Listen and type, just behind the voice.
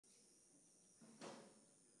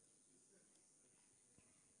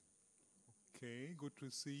Okay, good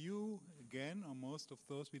to see you again, or most of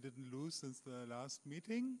those we didn't lose since the last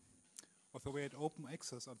meeting, although we had open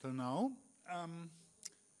access until now.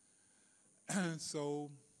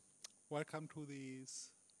 So, welcome to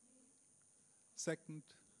this second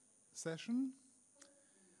session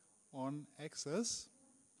on access.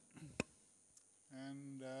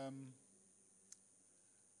 And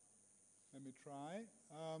let me try.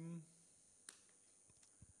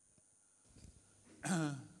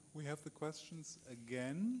 We have the questions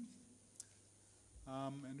again,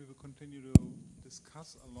 and we will continue to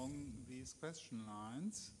discuss along these question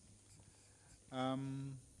lines.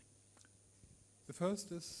 The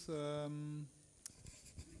first is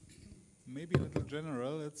maybe a little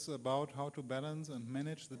general. It's about how to balance and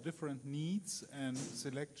manage the different needs and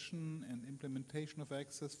selection and implementation of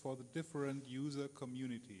access for the different user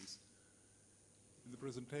communities. In the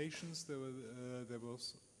presentations, there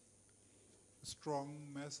was a strong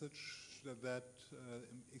message that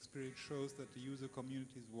experience shows that the user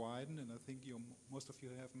communities widen, and I think most of you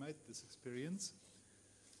have made this experience.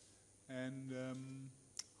 And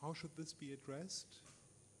how should this be addressed?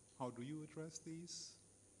 How do you address these?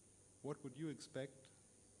 What would you expect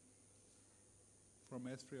from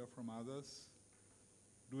ESFRI or from others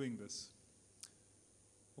doing this?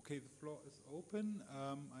 Okay, the floor is open.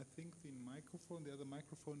 I think the other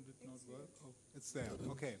microphone did not work. Oh, it's there.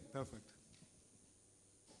 Okay, perfect.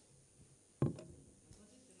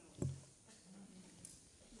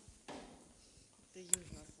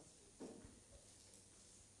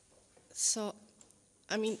 So,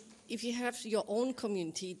 I mean, if you have your own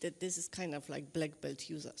community, that this is kind of like black belt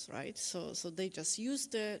users, right? So they just use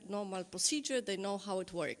the normal procedure, they know how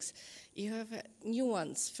it works. You have new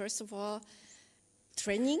ones. First of all,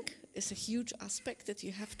 training is a huge aspect that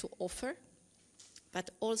you have to offer, but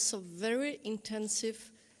also very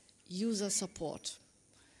intensive user support.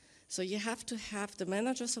 So you have to have the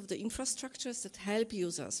managers of the infrastructures that help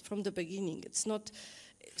users from the beginning. It's not.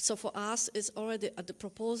 So for us, it's already at the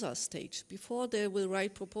proposal stage. Before they will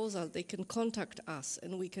write proposal, they can contact us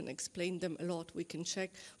and we can explain them a lot. We can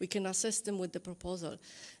check, we can assess them with the proposal.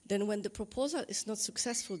 Then when the proposal is not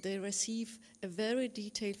successful, they receive a very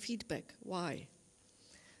detailed feedback. Why?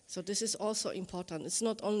 So this is also important. It's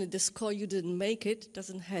not only the score, you didn't make it,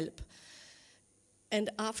 doesn't help. And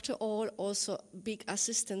after all, also big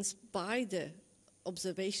assistance by the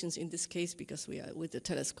observations in this case, because we are with the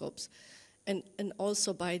telescopes. And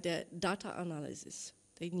also by the data analysis,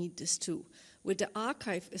 they need this too. With the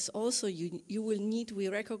archive is also, you will need, we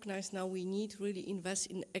recognize now we need really invest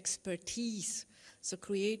in expertise. So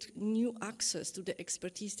create new access to the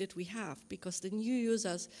expertise that we have, because the new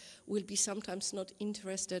users will be sometimes not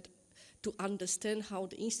interested to understand how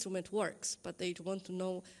the instrument works, but they want to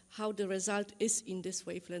know how the result is in this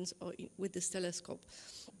wavelength or with this telescope.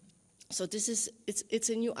 So this is, it's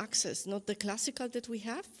a new access, not the classical that we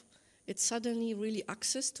have. It's suddenly really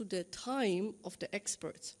access to the time of the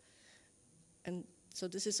experts. And so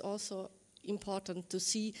this is also important to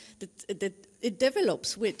see that it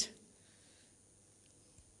develops with.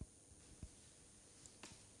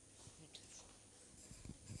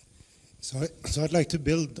 So I'd like to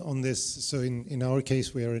build on this. So in our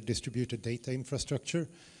case, we are a distributed data infrastructure.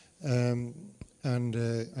 And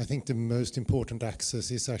I think the most important access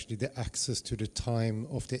is actually the access to the time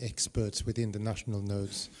of the experts within the national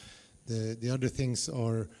nodes. The other things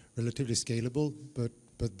are relatively scalable,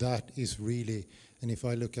 but that is really, and if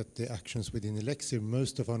I look at the actions within Elixir,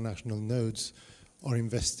 most of our national nodes are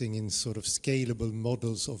investing in sort of scalable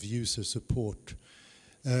models of user support.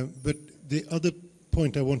 But the other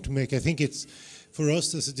point I want to make, I think it's, for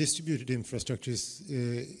us as a distributed infrastructure,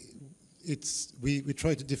 we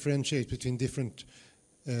try to differentiate between different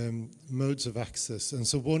modes of access. And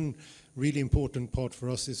so one really important part for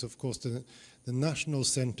us is, of course, the national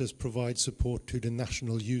centers provide support to the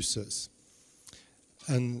national users.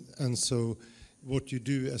 And so what you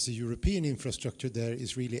do as a European infrastructure there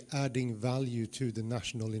is really adding value to the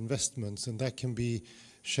national investments, and that can be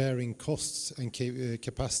sharing costs and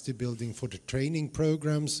capacity building for the training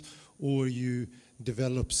programs, or you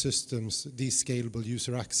develop systems, these scalable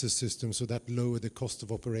user access systems, so that lower the cost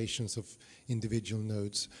of operations of individual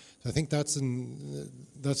nodes. So I think that's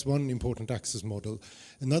one important access model.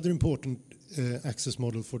 Another important access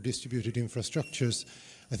model for distributed infrastructures,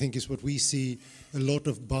 I think, is what we see a lot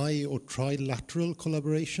of bi- or trilateral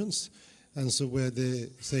collaborations. And so where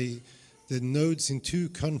the nodes in two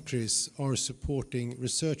countries are supporting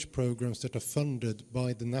research programs that are funded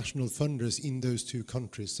by the national funders in those two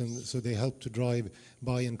countries. And so they help to drive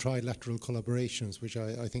bi- and trilateral collaborations, which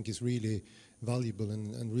I think is really valuable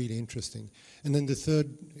and really interesting. And then the third,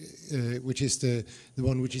 which is the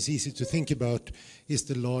one which is easy to think about, is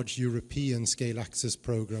the large European scale access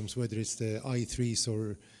programs, whether it's the I3s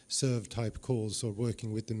or serve type calls or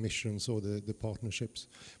working with the missions or the partnerships.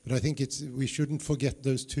 But I think we shouldn't forget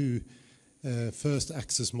those two first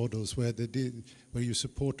access models where you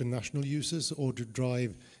support the national users or to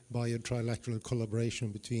drive by a trilateral collaboration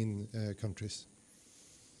between countries.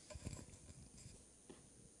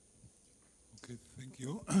 Okay, thank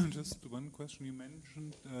you. Just one question. You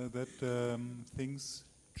mentioned that things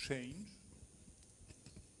change.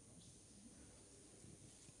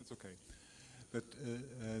 It's okay. That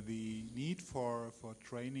the need for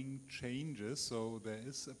training changes, so there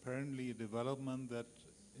is apparently a development that,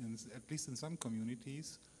 at least in some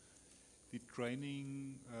communities, the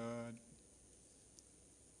training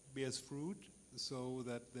bears fruit, so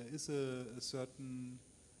that there is a certain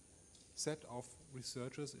set of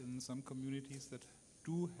researchers in some communities that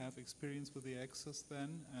do have experience with the access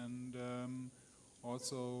then, and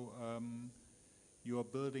also you are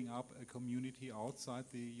building up a community outside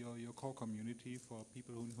your core community for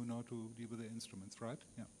people who know to deal with the instruments, right?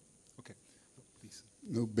 Yeah. Okay. Please.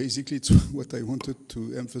 No, basically it's what I wanted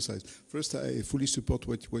to emphasize. First, I fully support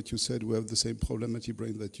what you said. We have the same problem at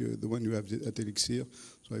eBrain that the one you have at Elixir.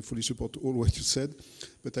 So I fully support all what you said.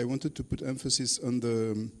 But I wanted to put emphasis on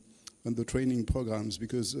the training programs,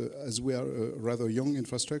 because as we are a rather young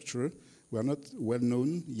infrastructure, we are not well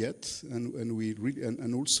known yet, and we really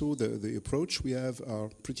and also the approach we have are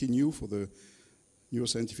pretty new for the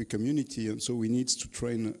neuroscientific community, and so we need to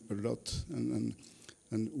train a lot.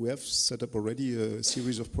 And we have set up already a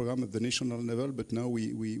series of programs at the national level, but now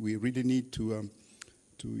we really need to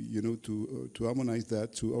harmonize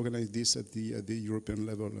that, to organize this at the European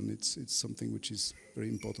level, and it's something which is very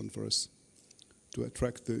important for us, to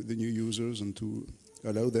attract the new users and to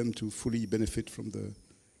allow them to fully benefit from the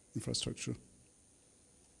infrastructure.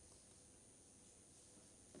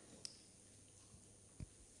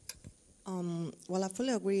 Well, I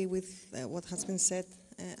fully agree with what has been said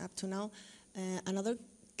up to now. Another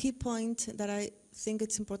key point that I think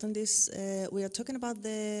it's important is we are talking about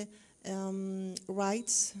the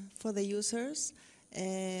rights for the users,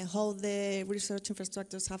 how the research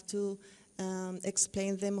infrastructures have to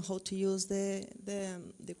explain them how to use the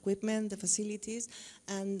equipment, the facilities,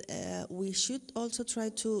 and we should also try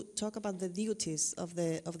to talk about the duties of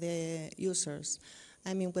the users.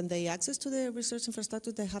 I mean, when they access to the research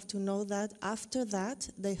infrastructure, they have to know that after that,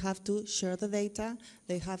 they have to share the data,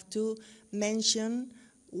 they have to mention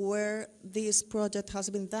where this project has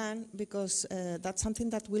been done, because that's something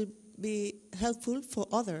that will be helpful for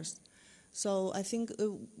others. So I think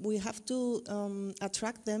we have to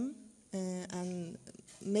attract them and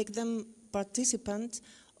make them participants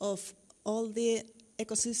of all the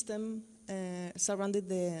ecosystem surrounding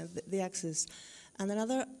the access. And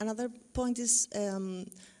another point is,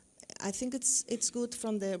 I think it's good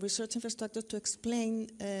from the research infrastructure to explain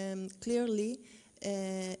clearly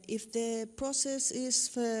if the process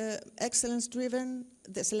is excellence-driven,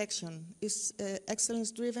 the selection is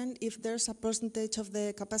excellence-driven, if there's a percentage of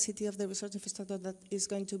the capacity of the research infrastructure that is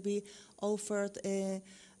going to be offered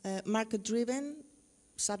market-driven,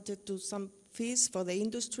 subject to some fees for the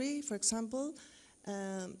industry, for example.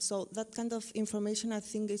 So that kind of information, I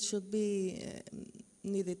think it should be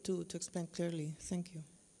needed to explain clearly. Thank you.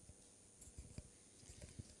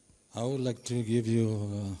 I would like to give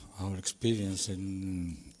you our experience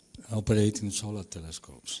in operating solar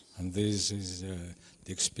telescopes. And this is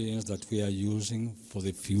the experience that we are using for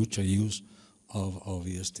the future use of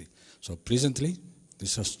EST. So presently,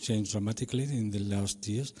 this has changed dramatically in the last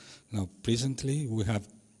years. Now, presently, we have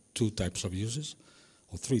two types of users,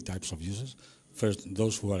 or three types of users. First,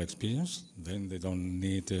 those who are experienced, then they don't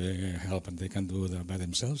need help and they can do that by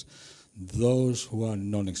themselves. Those who are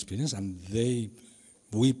non-experienced, and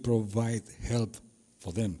we provide help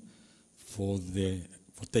for them for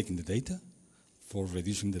taking the data, for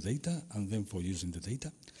reducing the data, and then for using the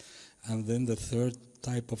data. And then the third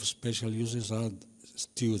type of special users are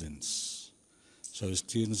students. So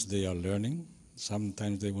students, they are learning.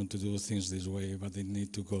 Sometimes they want to do things this way, but they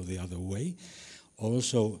need to go the other way.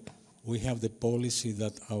 Also, we have the policy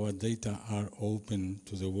that our data are open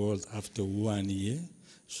to the world after 1 year.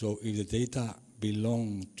 So if the data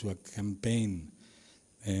belong to a campaign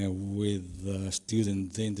with a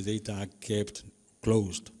student, then the data are kept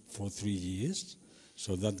closed for 3 years.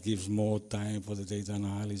 So that gives more time for the data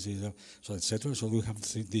analysis, so etc. So we have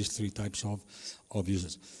these three types of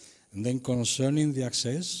users. And then concerning the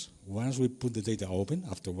access, once we put the data open,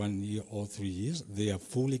 after 1 year or 3 years, they are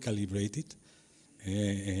fully calibrated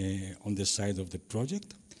on the side of the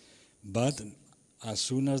project. But as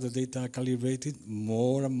soon as the data are calibrated,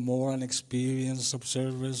 more and more unexperienced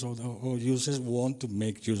observers or users want to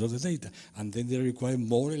make use of the data. And then they require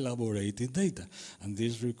more elaborated data. And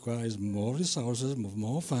this requires more resources,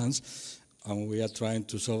 more funds, and we are trying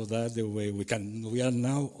to solve that the way we can. We are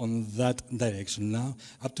now on that direction now.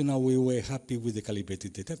 Up to now, we were happy with the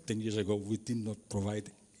calibrated data. 10 years ago, we did not provide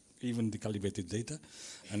even the calibrated data.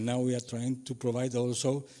 And now we are trying to provide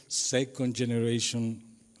also second generation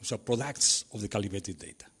products of the calibrated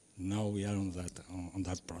data. Now we are on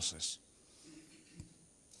that process.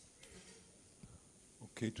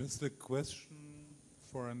 Okay, just a question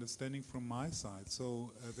for understanding from my side.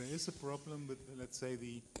 So there is a problem with, let's say,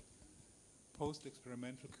 the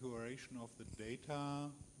post-experimental curation of the data,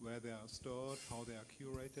 where they are stored, how they are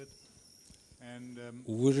curated. And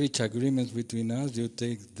we reach agreements between us.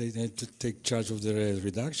 They need to take charge of the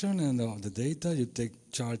reduction and of the data. You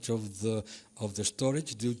take charge of the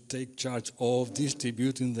storage. You take charge of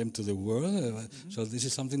distributing them to the world. So this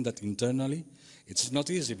is something that internally, it's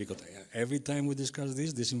not easy, because every time we discuss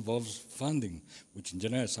this involves funding, which in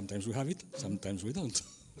general sometimes we have it, sometimes we don't.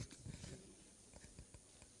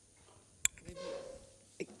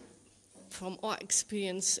 From our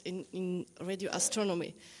experience in radio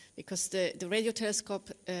astronomy, because the radio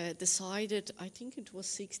telescope decided, I think it was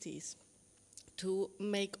 60s, to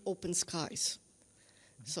make open skies.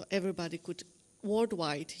 So everybody could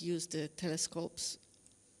worldwide use the telescopes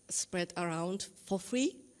spread around for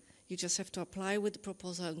free. You just have to apply with the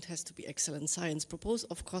proposal, and it has to be excellent science proposal,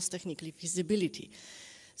 of course, technically feasibility.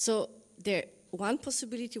 So there, one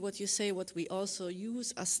possibility, what you say, what we also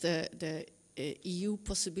use as the EU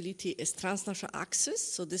possibility is transnational access.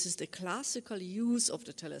 So this is the classical use of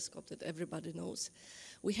the telescope that everybody knows.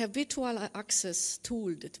 We have virtual access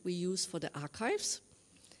tool that we use for the archives.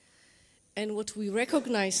 And what we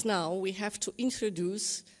recognize now, we have to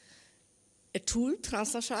introduce a tool,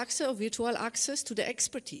 transnational access or virtual access, to the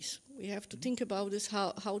expertise. We have to think about this,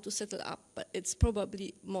 how to settle up, but it's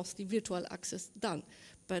probably mostly virtual access done.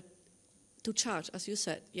 But to charge, as you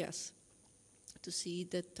said, yes, to see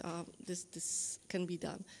that this can be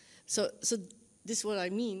done. So this is what I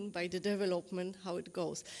mean by the development, how it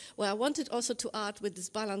goes. What I wanted also to add with this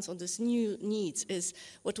balance on this new needs is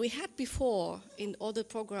what we had before in other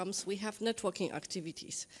programs, we have networking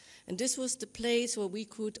activities. And this was the place where we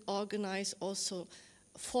could organize also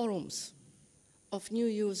forums of new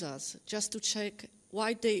users, just to check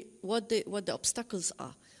what the obstacles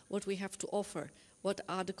are, what we have to offer, what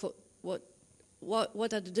are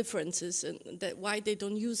the differences, and why they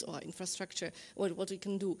don't use our infrastructure, what we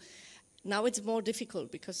can do. Now it's more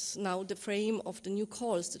difficult, because now the frame of the new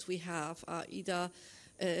calls that we have are either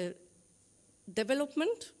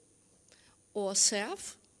development or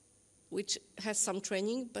SERF, which has some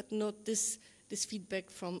training, but not this feedback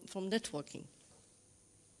from networking.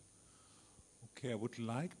 okay, I would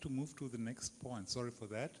like to move to the next point. Sorry for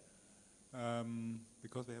that,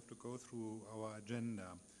 because we have to go through our agenda.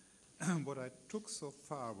 What I took so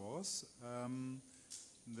far was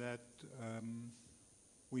that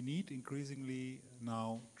we need increasingly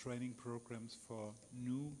now training programs for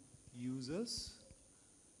new users,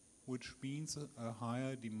 which means a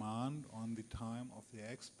higher demand on the time of the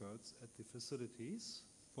experts at the facilities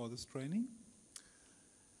for this training.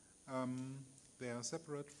 They are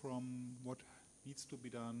separate from what needs to be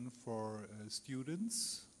done for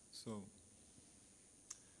students. So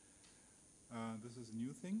this is a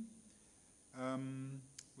new thing.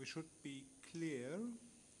 We should be clear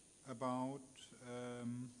about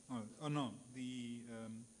the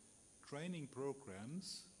training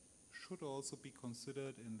programs should also be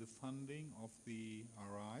considered in the funding of the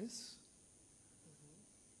RIs.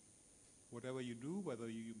 Whatever you do, whether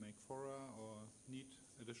you make fora or need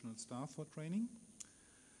additional staff for training.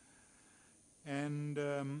 And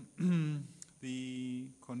the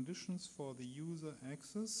conditions for the user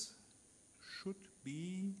access should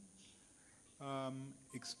be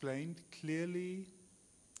explained clearly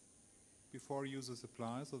before users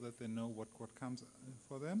apply, so that they know what comes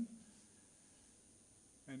for them.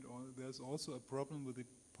 And there's also a problem with the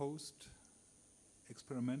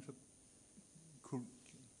post-experimental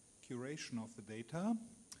curation of the data,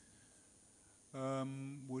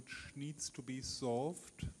 which needs to be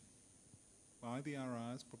solved by the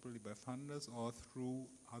RIs, probably by funders, or through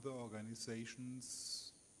other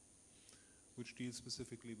organizations which deal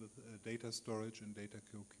specifically with data storage and data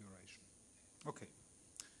curation. Okay,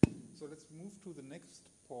 so let's move to the next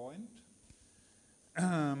point,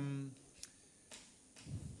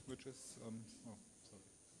 which is,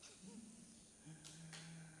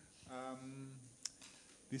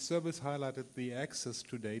 The service highlighted the access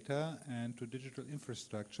to data and to digital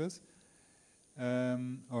infrastructures,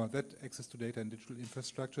 or that access to data and digital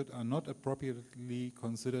infrastructure are not appropriately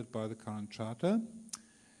considered by the current charter.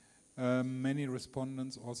 Many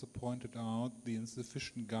respondents also pointed out the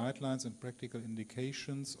insufficient guidelines and practical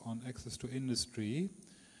indications on access to industry.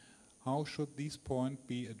 How should these points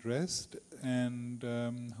be addressed, and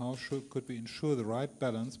how could we ensure the right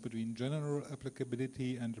balance between general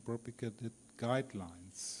applicability and appropriate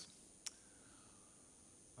guidelines?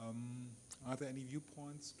 Are there any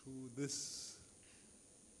viewpoints to this?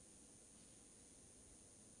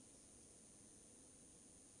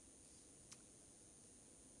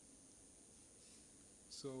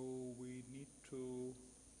 So we need to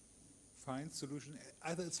find solution.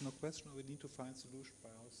 Either it's no question, or we need to find solution by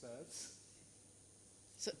ourselves.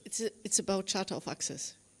 So it's about Charter of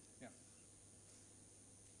Access. Yeah.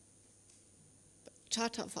 But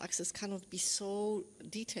Charter of Access cannot be so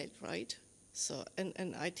detailed, right? So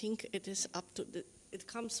and I think it is up to it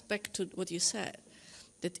comes back to what you said,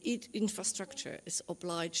 that each infrastructure is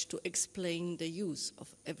obliged to explain the use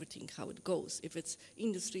of everything, how it goes. If it's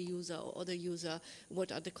industry user or other user,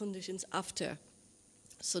 what are the conditions after?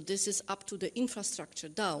 So this is up to the infrastructure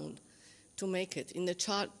down to make it. In the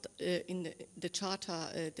the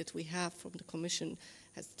charter that we have from the Commission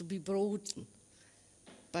has to be broadened,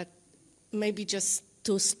 but maybe just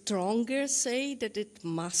to stronger say that it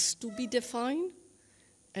must to be defined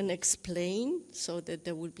and explained so that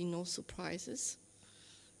there will be no surprises.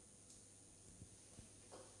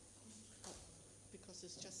 Because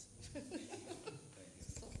it's just.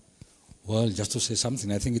 Well, just to say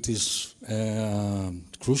something, I think it is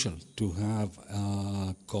crucial to have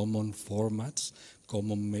common formats,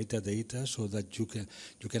 common metadata, so that you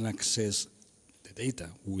can access the data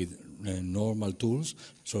with normal tools,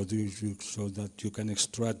 so that you can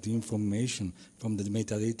extract the information from the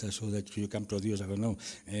metadata, so that you can produce, I don't know,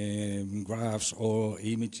 graphs or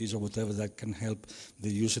images or whatever that can help the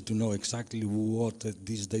user to know exactly what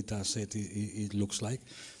this data set it looks like.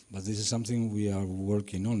 But this is something we are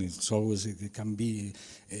working on. It can be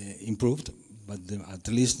improved, but at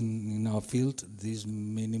least in our field, this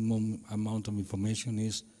minimum amount of information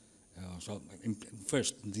is.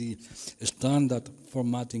 First, the standard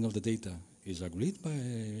formatting of the data is agreed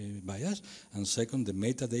by us, and second, the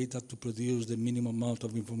metadata to produce the minimum amount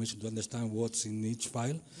of information to understand what's in each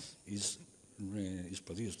file is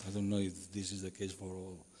produced. I don't know if this is the case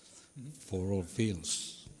for all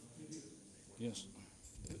fields. Yes.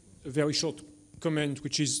 A very short comment,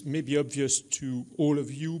 which is maybe obvious to all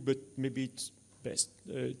of you, but maybe it's best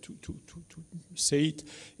to say it,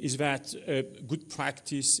 is that good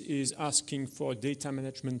practice is asking for a data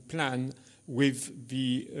management plan with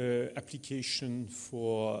the application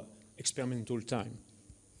for experimental time.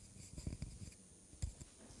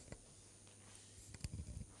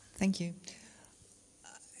 Thank you.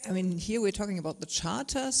 I mean, here we're talking about the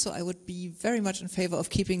charter, so I would be very much in favor of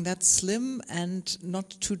keeping that slim and not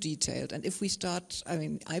too detailed. And if we start, I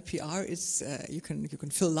mean, IPR is you can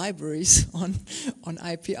fill libraries on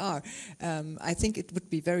IPR. I think it would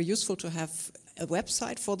be very useful to have a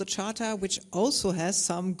website for the charter, which also has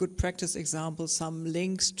some good practice examples, some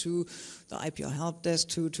links to the IPR help desk,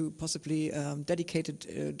 to possibly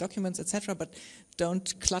dedicated documents, etc. But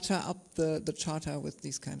don't clutter up the charter with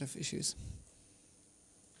these kind of issues.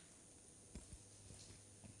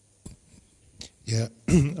 Yeah,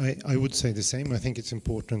 I would say the same. I think it's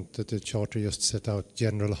important that the Charter just set out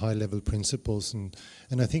general high-level principles, and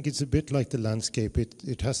I think it's a bit like the landscape.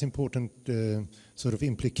 It has important sort of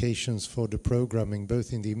implications for the programming,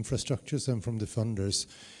 both in the infrastructures and from the funders.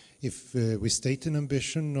 If we state an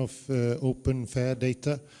ambition of open, fair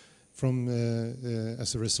data from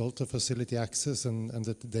as a result of facility access, and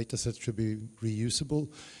that the data set should be reusable,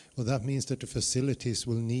 well, that means that the facilities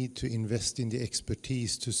will need to invest in the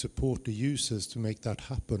expertise to support the users to make that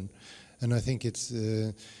happen. And I think it's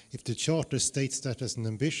if the Charter states that as an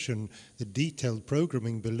ambition, the detailed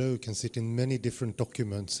programming below can sit in many different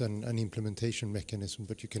documents and implementation mechanism,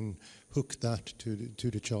 but you can hook that to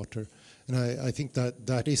the Charter. And I think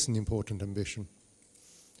that is an important ambition.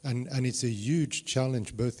 And it's a huge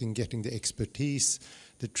challenge both in getting the expertise,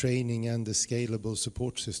 the training, and the scalable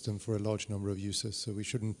support system for a large number of users. So we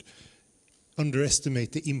shouldn't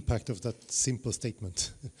underestimate the impact of that simple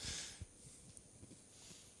statement.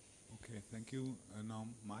 Okay, thank you. Now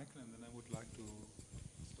Michael, and then I would like to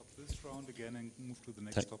stop this round again and move to the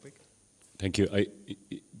next topic. Thank you.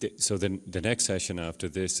 So the next session after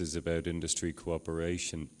this is about industry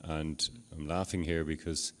cooperation, and I'm laughing here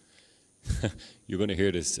because you're going to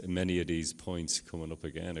hear many of these points coming up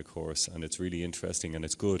again, of course, and it's really interesting and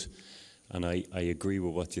it's good. and I agree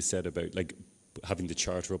with what you said about like having the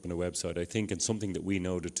charter up on a website. I think it's something that we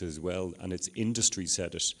noted as well, and it's industry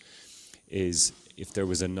said it, is if there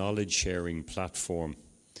was a knowledge sharing platform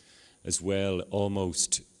as well,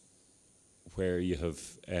 almost where you have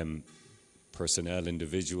personnel,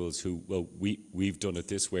 individuals who, well, we've done it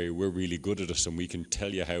this way, we're really good at it, and we can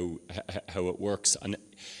tell you how it works, and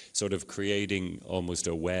sort of creating almost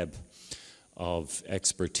a web of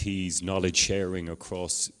expertise, knowledge sharing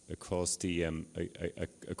across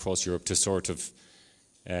Europe to sort of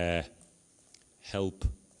help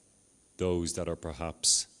those that are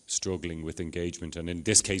perhaps struggling with engagement, and in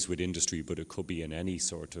this case with industry, but it could be in any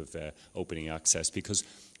sort of opening access, because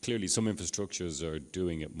clearly some infrastructures are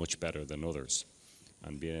doing it much better than others,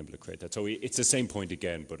 and being able to create that. So it's the same point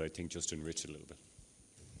again, but I think just enrich it a little bit.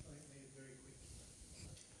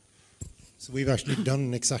 So we've actually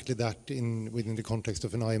done exactly that within the context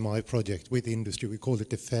of an IMI project with industry. We called it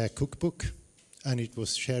the Fair Cookbook, and it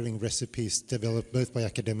was sharing recipes developed both by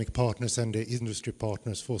academic partners and the industry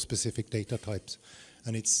partners for specific data types.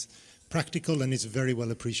 And it's practical and it's very well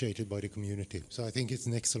appreciated by the community. So I think it's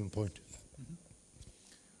an excellent point.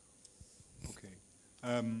 Okay.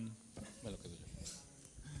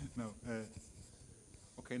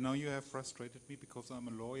 Okay, now you have frustrated me because I'm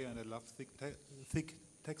a lawyer and I love thick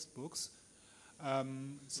textbooks.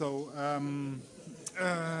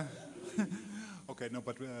 Okay, no,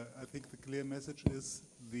 but I think the clear message is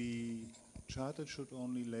the charter should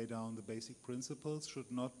only lay down the basic principles,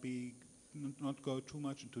 should not go too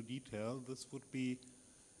much into detail. This would be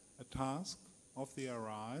a task of the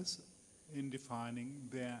RIs in defining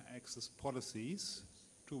their access policies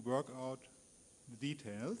to work out the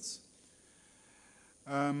details.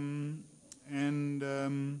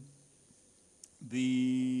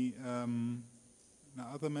 The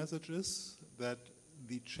other message is that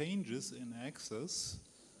the changes in access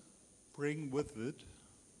bring with it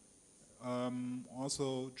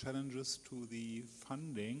also challenges to the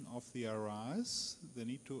funding of the RIs. They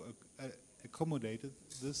need to accommodate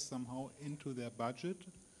this somehow into their budget,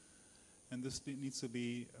 and this needs to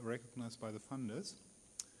be recognized by the funders.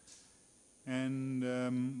 And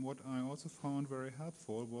what I also found very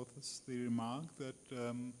helpful was the remark that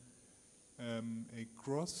a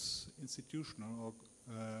cross-institutional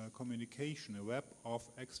communication, a web of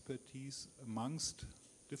expertise amongst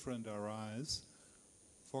different RIs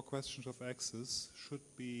for questions of access should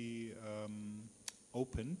be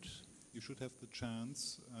opened. You should have the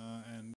chance and